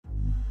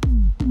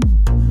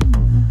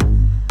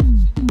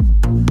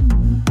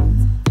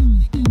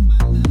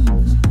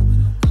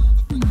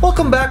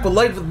back with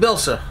Life with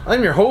BillSiff.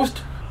 I'm your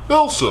host,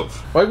 BillSiff.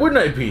 Why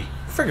wouldn't I be?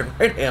 Friggin'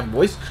 right am,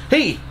 boys.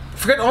 Hey,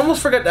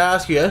 almost forgot to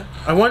ask you.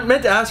 I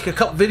meant to ask you a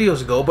couple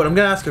videos ago, but I'm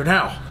gonna ask you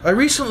now. I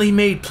recently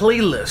made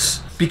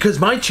playlists because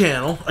my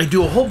channel, I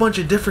do a whole bunch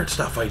of different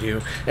stuff I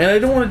do, and I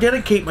don't want to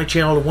dedicate my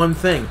channel to one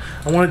thing.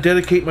 I want to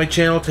dedicate my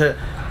channel to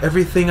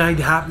everything I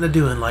happen to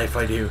do in life.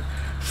 I do.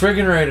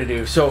 Friggin' right I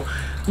do. So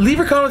leave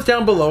your comments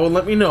down below and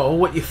let me know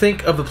what you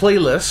think of the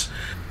playlists.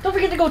 Don't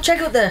forget to go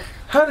check out the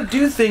how to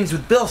do things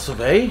with BillSiff,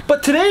 eh?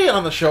 But today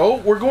on the show,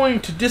 we're going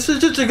to, this is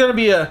just going to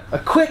be a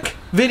quick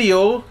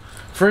video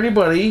for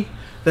anybody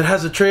that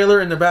has a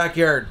trailer in their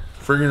backyard.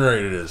 Friggin'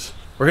 right it is.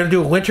 We're going to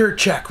do a winter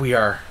check, we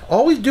are.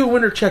 Always do a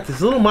winter check.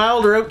 It's a little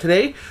milder out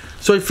today,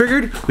 so I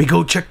figured we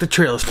go check the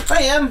trailers.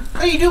 Hi, Em.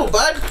 How you doing,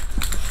 bud?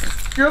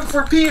 You're up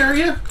for a pee, are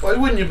you? Why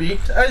wouldn't you be?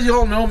 As you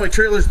all know, my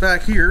trailer's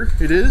back here.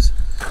 It is.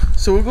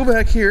 So we'll go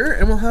back here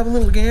and we'll have a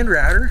little gander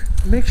at her.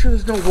 Make sure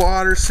there's no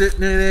water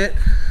sitting in it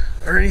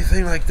or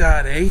anything like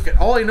that, eh?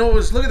 All I know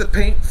is look at the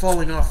paint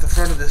falling off the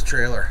front of this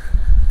trailer.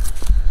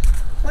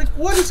 Like,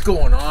 what is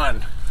going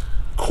on?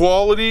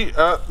 Quality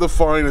at the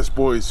finest,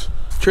 boys.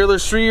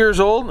 Trailer's 3 years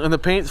old and the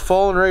paint's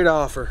falling right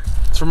off her.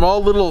 It's from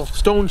all little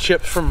stone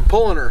chips from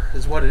pulling her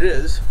is what it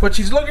is. But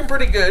she's looking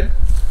pretty good.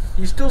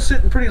 She's still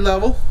sitting pretty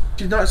level.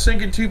 She's not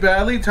sinking too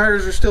badly.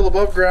 Tires are still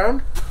above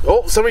ground.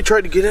 Oh, somebody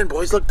tried to get in,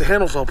 boys. Look, the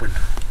handle's open.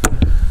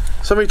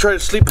 Somebody tried to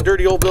sleep in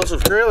dirty old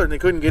BillSiff's trailer and they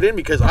couldn't get in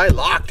because I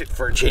locked it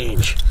for a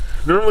change.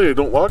 Normally I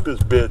don't lock this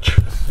bitch.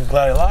 I'm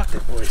glad I locked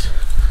it, boys.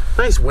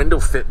 Nice window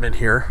fitment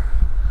here.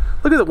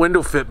 Look at the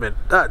window fitment.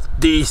 That's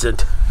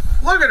decent.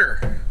 Look at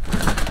her.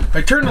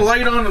 I turned the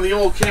light on the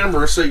old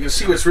camera so you can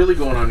see what's really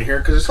going on here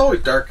because it's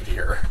always dark in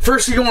here.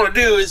 First thing you want to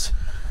do is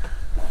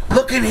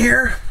look in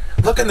here,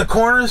 look in the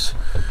corners,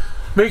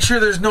 make sure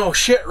there's no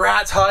shit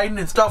rats hiding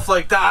and stuff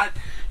like that.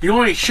 You don't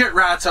want any shit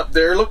rats up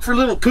there. Look for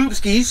little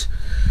poopskis.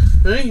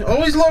 Hey,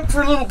 always look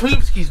for little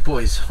poopskis,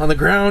 boys, on the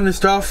ground and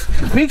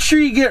stuff. Make sure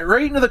you get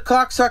right into the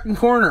cocksucking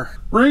corner.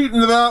 Right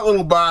into that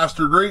little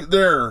bastard right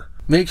there.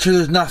 Make sure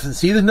there's nothing.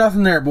 See, there's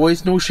nothing there,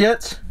 boys. No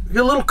shits. We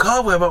got a little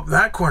cobweb up in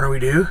that corner, we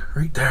do.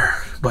 Right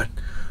there. But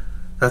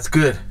that's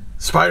good.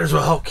 Spiders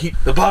will help keep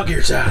the bug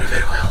ears out of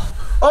it,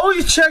 will.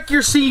 Always check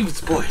your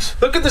seams, boys.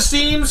 Look at the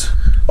seams.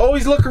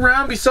 Always look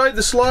around beside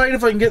the slide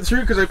if I can get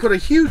through because I put a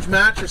huge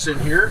mattress in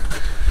here.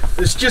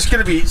 It's just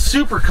going to be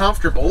super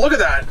comfortable. Look at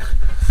that.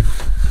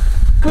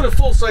 Put a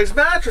full-size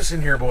mattress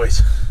in here,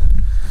 boys.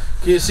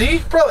 Can you see?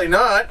 Probably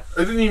not.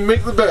 I didn't even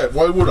make the bed.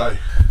 Why would I?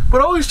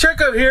 But always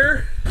check out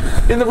here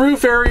in the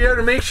roof area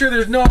to make sure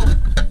there's no...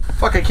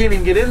 Fuck, I can't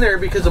even get in there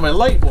because of my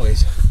light,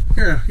 boys.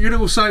 Here, you're gonna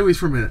go sideways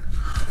for a minute.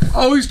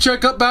 Always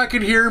check up back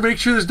in here, make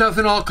sure there's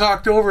nothing all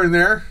cocked over in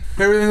there.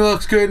 Everything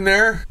looks good in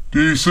there.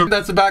 Decent.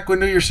 That's the back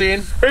window you're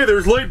seeing. Hey,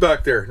 there's light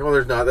back there. No,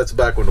 there's not. That's the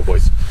back window,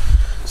 boys.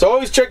 So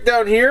always check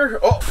down here.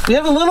 Oh, we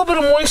have a little bit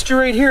of moisture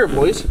right here,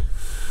 boys.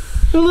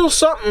 A little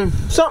something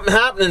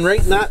happening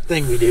right in that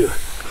thing we do.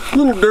 A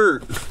little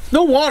dirt.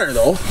 No water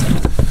though.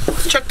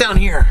 Let's check down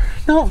here.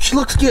 No, she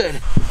looks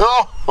good.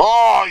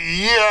 Oh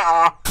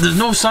yeah. There's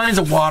no signs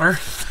of water.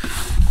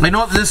 I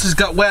know that this has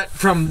got wet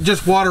from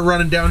just water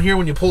running down here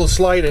when you pull a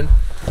slide in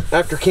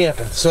after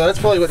camping. So that's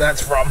probably what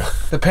that's from.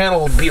 The panel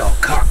will be all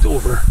cocked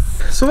over.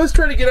 So let's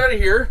try to get out of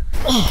here.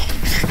 Oh,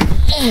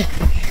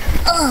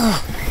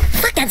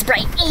 fuck, that's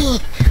bright.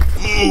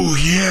 Oh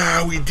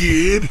yeah, we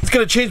did. It's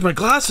gonna change my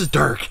glasses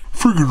dark.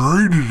 Friggin'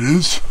 right it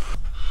is.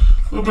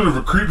 A little bit of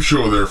a creep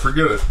show there,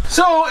 forget it.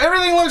 So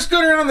everything looks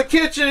good around the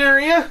kitchen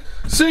area.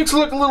 Sinks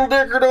look a little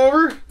decorated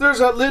over. There's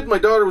that lid my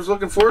daughter was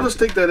looking for. Let's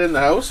take that in the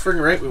house.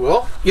 Friggin' right we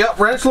will. Yep,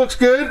 wrench looks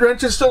good.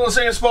 Wrench is still in the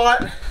same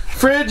spot.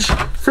 Fridge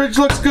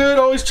looks good.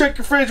 Always check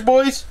your fridge,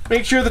 boys.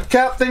 Make sure the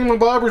cap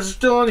thingamabobbers are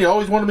still on. You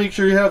always want to make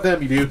sure you have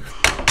them, you do.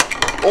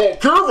 Oh,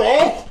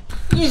 careful!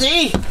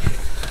 Easy.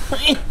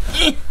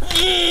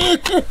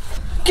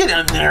 Get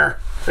in there.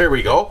 There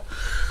we go.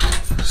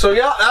 So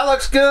yeah, that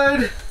looks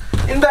good.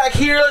 In back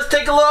here, let's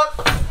take a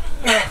look.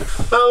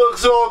 That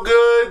looks all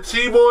good.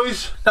 See,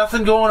 boys?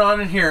 Nothing going on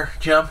in here,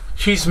 Jim.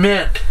 She's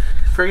mint.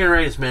 Friggin'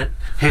 right, it's mint.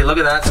 Hey, look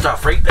at that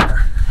stuff right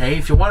there. Hey,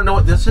 if you want to know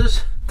what this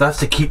is, that's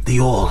to keep the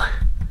old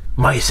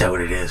mice out,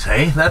 it is,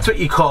 hey? That's what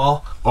you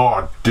call...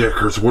 Aw,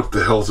 dickers, what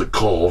the hell's it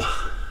called?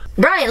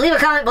 Brian, leave a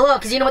comment below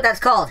because you know what that's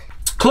called.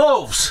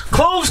 Cloves.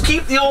 Cloves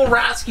keep the old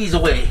raskies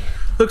away.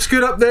 Looks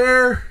good up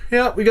there.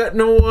 Yep, we got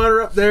no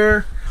water up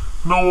there.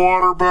 No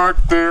water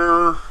back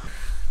there.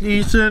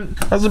 Decent.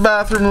 How's the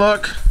bathroom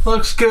look?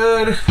 Looks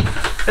good.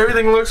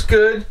 Everything looks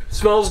good.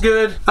 Smells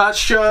good. That's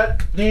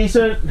shut.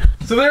 Decent.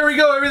 So there we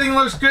go. Everything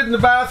looks good in the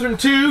bathroom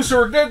too. So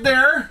we're good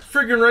there.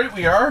 Friggin' right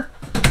we are.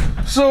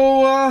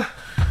 So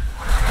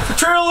the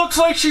trailer looks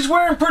like she's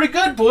wearing pretty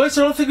good, boys.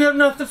 I don't think we have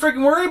nothing to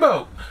friggin' worry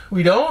about.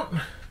 We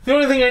don't. The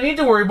only thing I need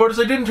to worry about is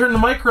I didn't turn the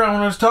mic around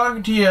when I was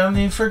talking to you on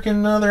the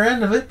freaking other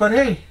end of it, but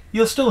hey,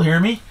 you'll still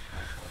hear me.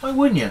 Why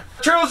wouldn't you?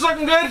 Trailer's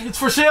looking good. It's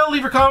for sale.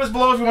 Leave your comments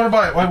below if you want to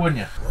buy it. Why wouldn't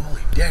you?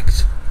 Holy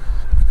dicks.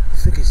 I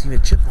think I seen a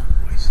chipmunk,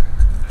 boys.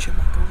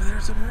 Chipmunk over there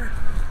somewhere.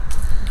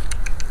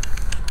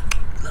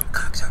 Little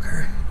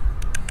cocksucker.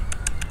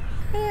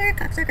 Here,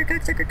 cocksucker,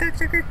 cocksucker,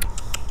 cocksucker.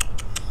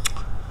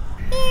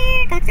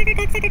 Here, cocksucker,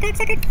 cocksucker,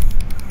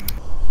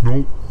 cocksucker.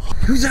 Nope.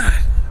 Who's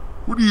that?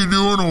 What are you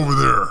doing over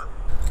there?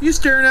 You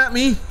staring at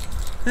me?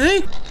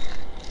 Hey?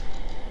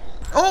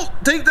 Oh,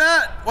 take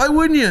that. Why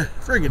wouldn't you?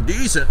 Friggin'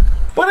 decent.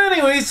 But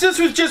anyways, this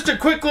was just a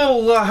quick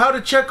little how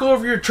to check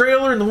over your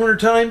trailer in the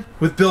wintertime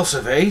with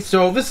BillSiff, eh?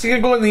 So this is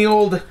going to go in the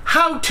old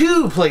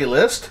how-to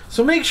playlist.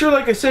 So make sure,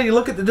 like I said, you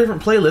look at the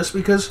different playlists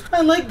because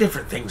I like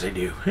different things I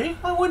do, eh?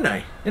 Why wouldn't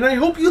I? And I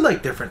hope you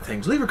like different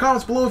things. Leave your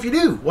comments below if you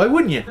do. Why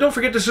wouldn't you? Don't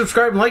forget to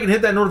subscribe and like and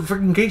hit that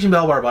notification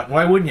bell bar button.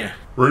 Why wouldn't you?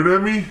 Right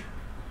at me?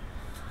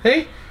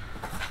 Hey?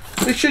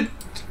 They should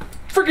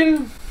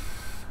freaking...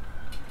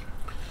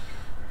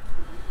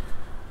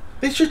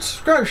 They should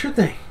subscribe, shouldn't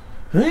they?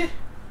 Eh?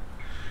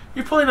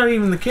 You're probably not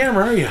even in the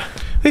camera, are you?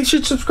 They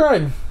should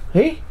subscribe.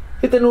 Hey?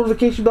 Hit that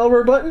notification bell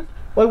bar button.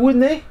 Why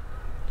wouldn't they?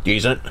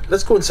 Decent.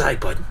 Let's go inside,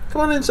 bud.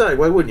 Come on inside.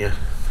 Why wouldn't you?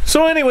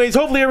 So anyways,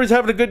 hopefully everyone's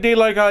having a good day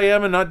like I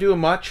am and not doing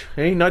much.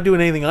 Hey? Not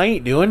doing anything I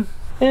ain't doing.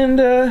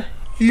 And,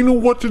 You know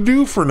what to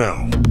do for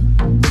now.